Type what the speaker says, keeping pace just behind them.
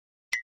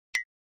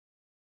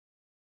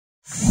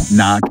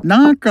Knock,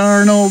 knock,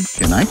 Arnold.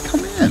 Can I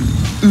come in?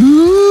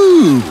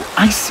 Ooh,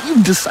 I see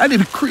you've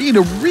decided to create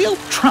a real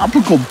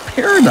tropical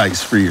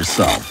paradise for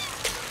yourself.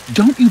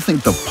 Don't you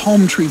think the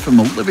palm tree from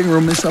the living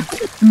room is a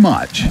bit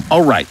much?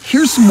 All right,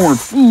 here's some more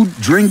food,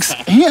 drinks,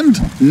 and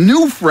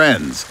new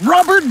friends.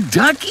 Rubber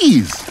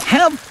duckies.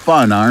 Have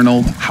fun,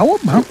 Arnold. How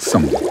about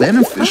some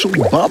beneficial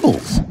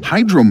bubbles?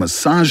 Hydro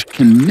massage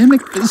can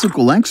mimic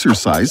physical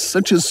exercise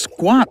such as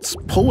squats,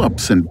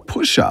 pull-ups, and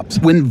push-ups.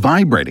 When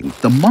vibrating,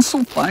 the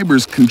muscle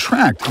fibers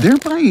contract,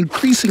 thereby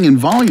increasing in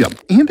volume.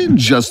 And in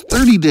just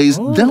 30 days,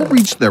 they'll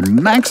reach their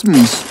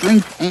maximum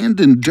strength and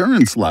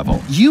endurance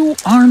level. You,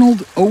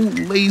 Arnold, oh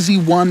lazy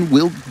one,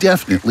 will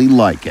definitely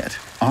like it.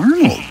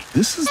 Arnold,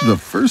 this is the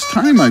first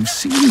time I've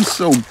seen you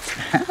so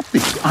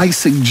happy. I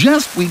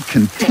suggest we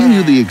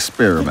continue the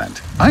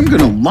experiment. I'm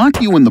gonna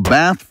lock you in the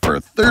bath for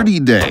 30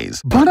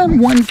 days, but on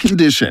one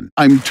condition.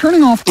 I'm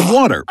turning off the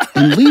water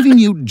and leaving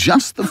you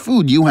just the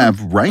food you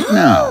have right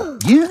now.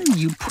 Yeah,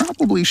 you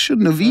probably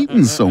shouldn't have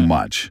eaten so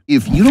much.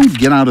 If you don't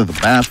get out of the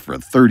bath for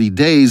 30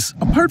 days,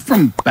 apart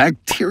from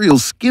bacterial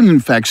skin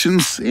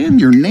infections and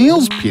your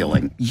nails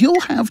peeling,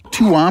 you'll have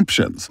two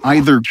options.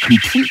 Either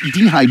complete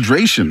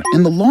dehydration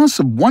and the loss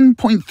of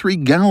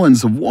 1.3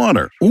 gallons of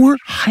water, or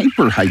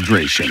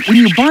hyperhydration, when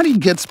your body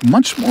gets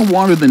much more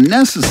water than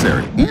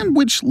necessary, and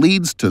which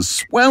leads to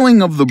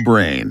swelling of the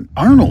brain.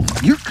 Arnold,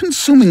 you're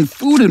consuming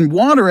food and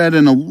water at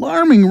an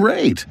alarming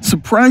rate.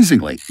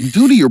 Surprisingly,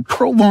 due to your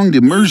prolonged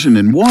immersion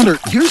in water,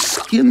 your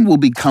skin will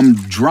become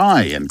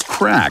dry and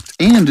cracked,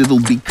 and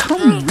it'll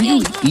become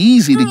really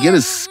easy to get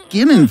a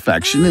skin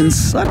infection in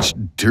such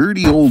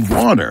dirty old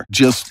water.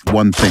 Just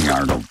one thing,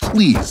 Arnold,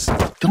 please,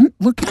 don't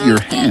look at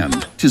your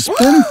hand. To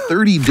spend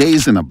 30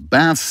 days in a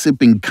bath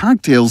sipping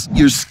cocktails,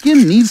 your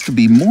skin needs to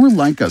be more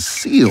like a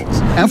seal's.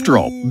 After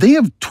all, they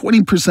have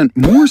 20%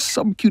 more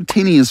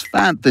subcutaneous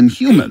fat than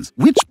humans,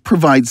 which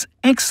provides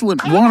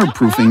excellent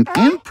waterproofing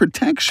and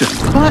protection.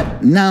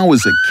 But now,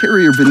 as a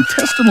carrier of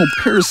intestinal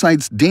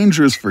parasites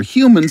dangerous for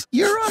humans,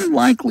 you're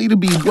unlikely to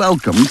be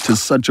welcome to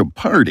such a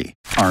party.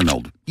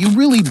 Arnold, you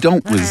really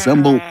don't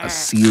resemble a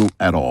seal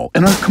at all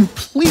and are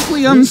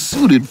completely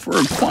unsuited for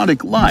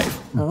aquatic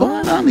life.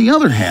 But on the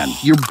other hand,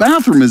 your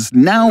bathroom is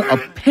now a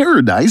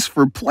paradise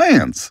for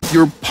plants.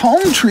 Your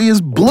palm tree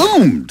has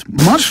bloomed.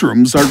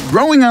 Mushrooms are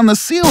growing on the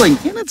ceiling,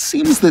 and it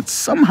seems that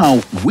somehow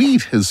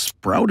wheat has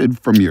sprouted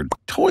from your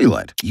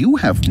toilet. You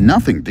have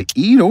nothing to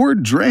eat or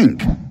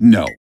drink.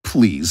 No.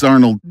 Please,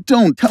 Arnold,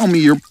 don't tell me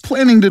you're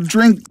planning to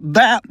drink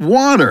that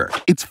water.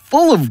 It's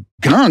full of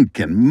gunk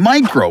and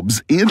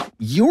microbes in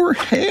your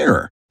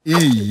hair.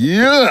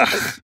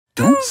 Yuck!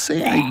 Don't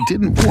say I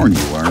didn't warn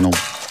you, Arnold.